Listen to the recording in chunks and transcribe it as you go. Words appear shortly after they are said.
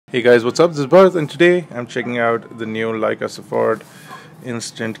Hey guys, what's up? This is Bharat and today I'm checking out the new Leica Sofort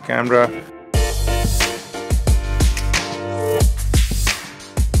instant camera.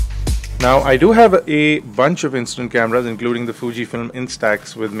 Now I do have a bunch of instant cameras including the Fujifilm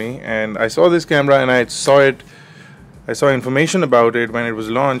Instax with me, and I saw this camera and I saw information about it when it was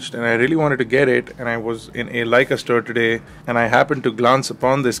launched and I really wanted to get it, and I was in a Leica store today and I happened to glance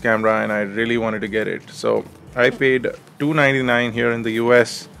upon this camera and I really wanted to get it. So I paid $299 here in the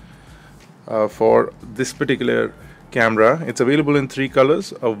US for this particular camera. It's available in three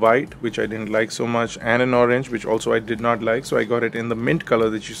colors: a white, which I didn't like so much, and an orange, which also I did not like, so I got it in the mint color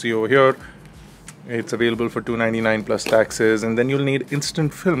that you see over here. It's available for $299 plus taxes, and then you'll need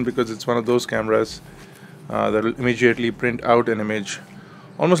instant film because it's one of those cameras that will immediately print out an image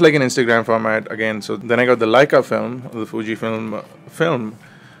almost like an Instagram format again. So then I got the Leica film. The Fujifilm film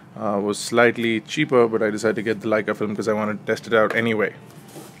was slightly cheaper, but I decided to get the Leica film because I wanted to test it out anyway.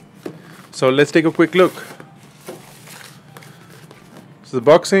 So let's take a quick look. So the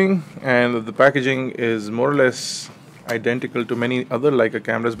boxing and the packaging is more or less identical to many other Leica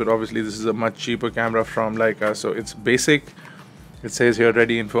cameras, but obviously this is a much cheaper camera from Leica. So it's basic. It says here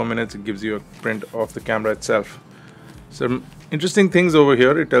ready in 4 minutes. It gives you a print of the camera itself. Some interesting things over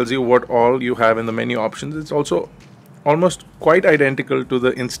here. It tells you what all you have in the menu options. It's also almost quite identical to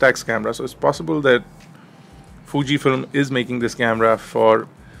the Instax camera. So it's possible that Fujifilm is making this camera for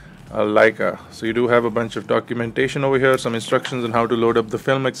Leica. So you do have a bunch of documentation over here, some instructions on how to load up the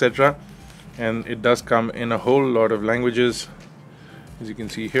film, etc. And it does come in a whole lot of languages, as you can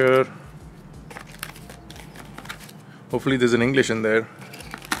see here. Hopefully there's an English in there.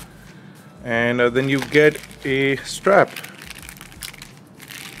 And then you get a strap.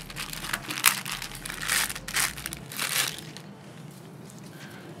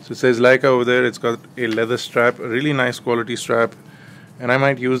 So it says Leica over there. It's got a leather strap, a really nice quality strap. And I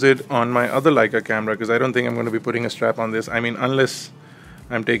might use it on my other Leica camera because I don't think I'm going to be putting a strap on this. I mean, unless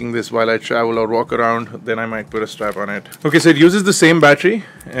I'm taking this while I travel or walk around, then I might put a strap on it. Okay, so it uses the same battery.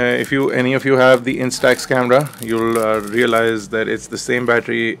 If any of you have the Instax camera, you'll realize that it's the same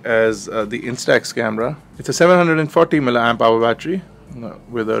battery as the Instax camera. It's a 740 milliamp hour battery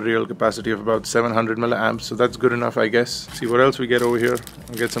with a real capacity of about 700 milliamps. So that's good enough, I guess. See what else we get over here.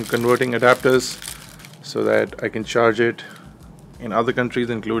 I'll get some converting adapters so that I can charge it in other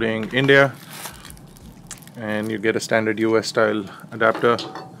countries including India, and you get a standard US style adapter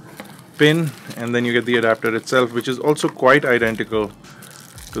pin, and then you get the adapter itself, which is also quite identical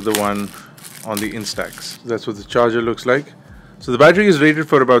to the one on the Instax. That's what the charger looks like. So the battery is rated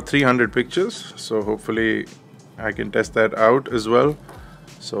for about 300 pictures, so hopefully I can test that out as well.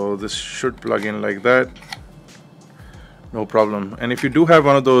 So this should plug in like that, no problem. And if you do have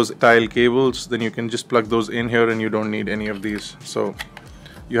one of those tile cables, then you can just plug those in here and you don't need any of these. So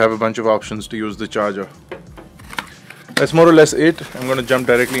you have a bunch of options to use the charger. That's more or less it. I'm going to jump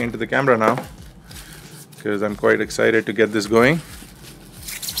directly into the camera now because I'm quite excited to get this going.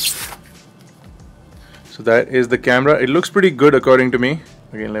 So that is the camera. It looks pretty good according to me.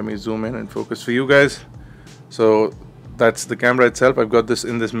 Again, let me zoom in and focus for you guys. So that's the camera itself. I've got this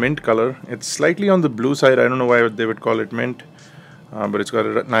in this mint color. It's slightly on the blue side. I don't know why they would call it mint, but it's got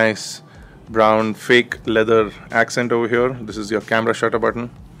a nice brown fake leather accent over here. This is your camera shutter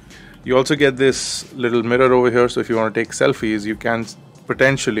button. You also get this little mirror over here, so if you want to take selfies, you can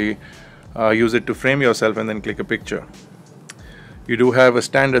potentially use it to frame yourself and then click a picture. You do have a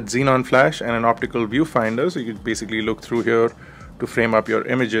standard xenon flash and an optical viewfinder, so you can basically look through here to frame up your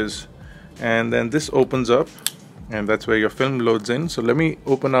images. And then this opens up, and that's where your film loads in. So let me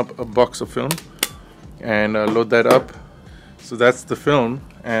open up a box of film and load that up. So that's the film,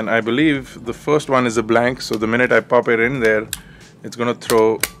 and I believe the first one is a blank, so the minute I pop it in there, it's going to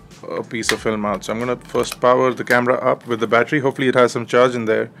throw a piece of film out. So I'm going to first power the camera up with the battery. Hopefully it has some charge in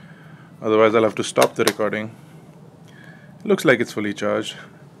there, otherwise I'll have to stop the recording. It looks like it's fully charged,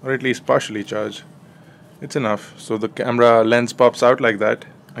 or at least partially charged. It's enough. So the camera lens pops out like that.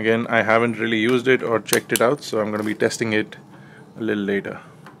 Again, I haven't really used it or checked it out, so I'm going to be testing it a little later.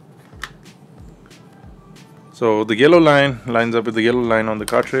 So the yellow line lines up with the yellow line on the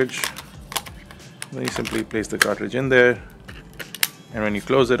cartridge. Then you simply place the cartridge in there, and when you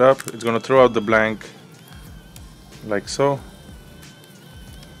close it up, it's going to throw out the blank like so.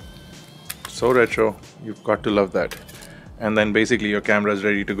 So retro, you've got to love that. And then basically your camera is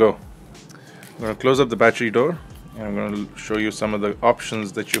ready to go. I'm going to close up the battery door, and I'm going to show you some of the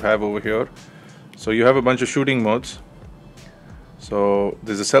options that you have over here. So you have a bunch of shooting modes. So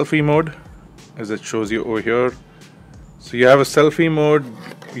there's a selfie mode, as it shows you over here. So you have a selfie mode,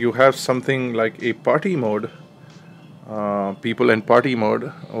 you have something like a party mode, people in party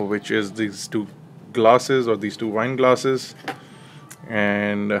mode, which is these two glasses or these two wine glasses,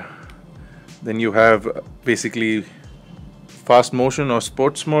 and then you have basically fast motion or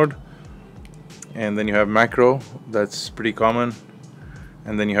sports mode, and then you have macro, that's pretty common,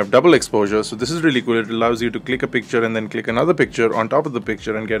 and then you have double exposure. So this is really cool. It allows you to click a picture and then click another picture on top of the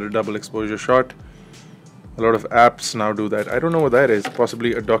picture and get a double exposure shot. A lot of apps now do that. I don't know what that is.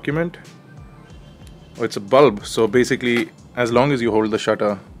 Possibly a document, or it's a bulb. So basically, as long as you hold the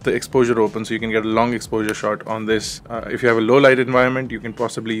shutter, the exposure opens, so you can get a long exposure shot on this. If you have a low light environment, you can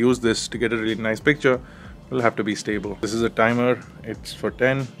possibly use this to get a really nice picture. It'll have to be stable. This is a timer. It's for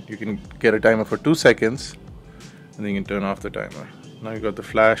 10. You can get a timer for 2 seconds, and then you can turn off the timer. Now you got the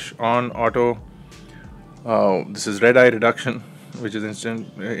flash on, auto. This is red eye reduction, which is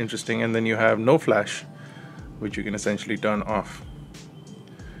interesting, and then you have no flash, which you can essentially turn off.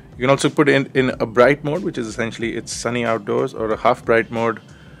 You can also put in a bright mode, which is essentially it's sunny outdoors, or a half bright mode,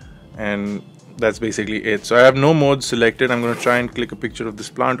 and that's basically it. So I have no modes selected. I'm going to try and click a picture of this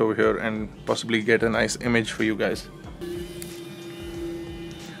plant over here and possibly get a nice image for you guys.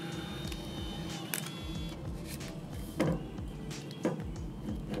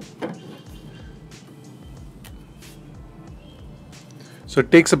 So it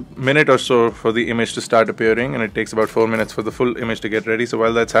takes a minute or so for the image to start appearing, and it takes about 4 minutes for the full image to get ready. So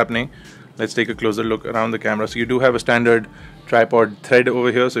while that's happening, let's take a closer look around the camera. So you do have a standard tripod thread over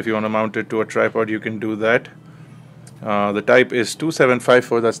here, so if you want to mount it to a tripod, you can do that. The type is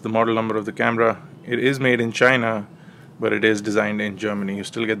 2754, that's the model number of the camera. It is made in China, but it is designed in Germany. You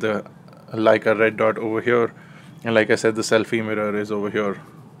still get the Leica red dot over here, and like I said, the selfie mirror is over here.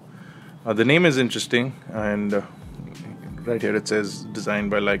 The name is interesting, and right here it says designed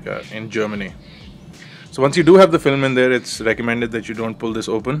by Leica in Germany. So once you do have the film in there, it's recommended that you don't pull this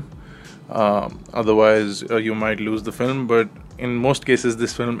open, otherwise you might lose the film. But in most cases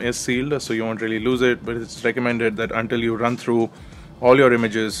this film is sealed, so you won't really lose it, but it's recommended that until you run through all your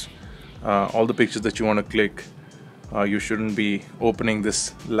images, all the pictures that you want to click, you shouldn't be opening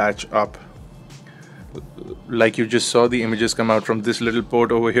this latch up. Like you just saw, the images come out from this little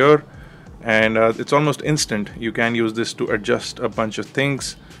port over here, and it's almost instant. You can use this to adjust a bunch of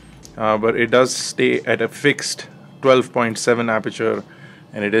things, but it does stay at a fixed 12.7 aperture,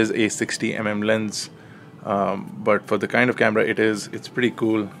 and it is a 60mm lens. But for the kind of camera it's pretty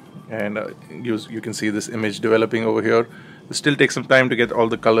cool, and you can see this image developing over here. It still takes some time to get all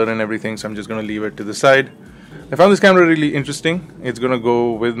the color and everything, so I'm just going to leave it to the side. I found this camera really interesting. It's going to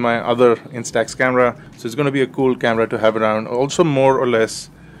go with my other Instax camera, so it's going to be a cool camera to have around. Also, more or less,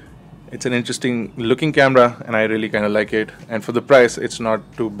 it's an interesting looking camera, and I really kind of like it. And for the price, it's not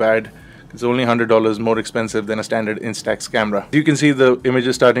too bad. It's only $100 more expensive than a standard Instax camera. You can see the image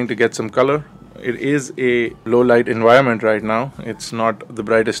is starting to get some color. It is a low light environment right now. It's not the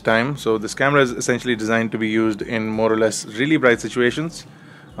brightest time. So this camera is essentially designed to be used in more or less really bright situations.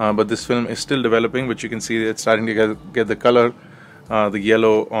 But this film is still developing, but you can see it's starting to get the color. The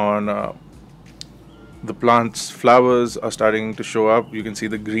yellow on the plant's flowers are starting to show up. You can see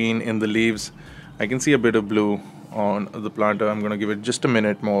the green in the leaves. I can see a bit of blue on the planter. I'm going to give it just a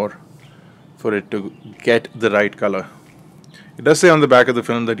minute more for it to get the right color. It does say on the back of the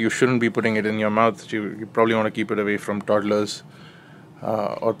film that you shouldn't be putting it in your mouth. You probably want to keep it away from toddlers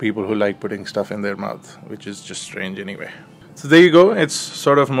or people who like putting stuff in their mouth, which is just strange anyway. So there you go. It's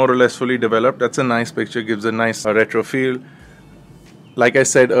sort of more or less fully developed. That's a nice picture, gives a nice retro feel. Like I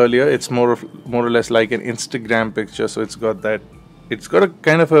said earlier, it's more or less like an Instagram picture, so it's got a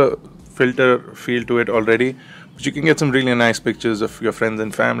kind of a filter feel to it already, but you can get some really nice pictures of your friends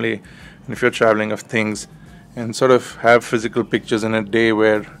and family, and if you're traveling, of things, and sort of have physical pictures in a day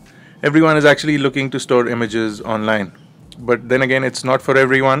where everyone is actually looking to store images online. But then again, it's not for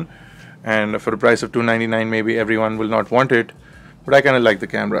everyone, and for a price of $299, maybe everyone will not want it. But I kind of like the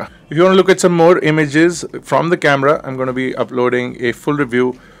camera. If you want to look at some more images from the camera, I'm going to be uploading a full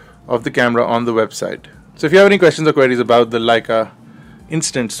review of the camera on the website. So if you have any questions or queries about the Leica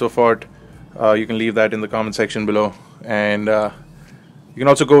Instant Sofort, you can leave that in the comment section below. And you can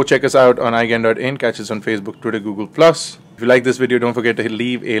also go check us out on iGyaan.in, catch us on Facebook, Twitter, Google+. If you like this video, don't forget to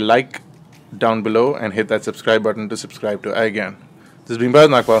leave a like down below and hit that subscribe button to subscribe to iGyaan. This has been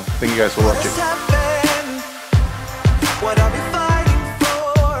Bharat. Thank you guys for watching.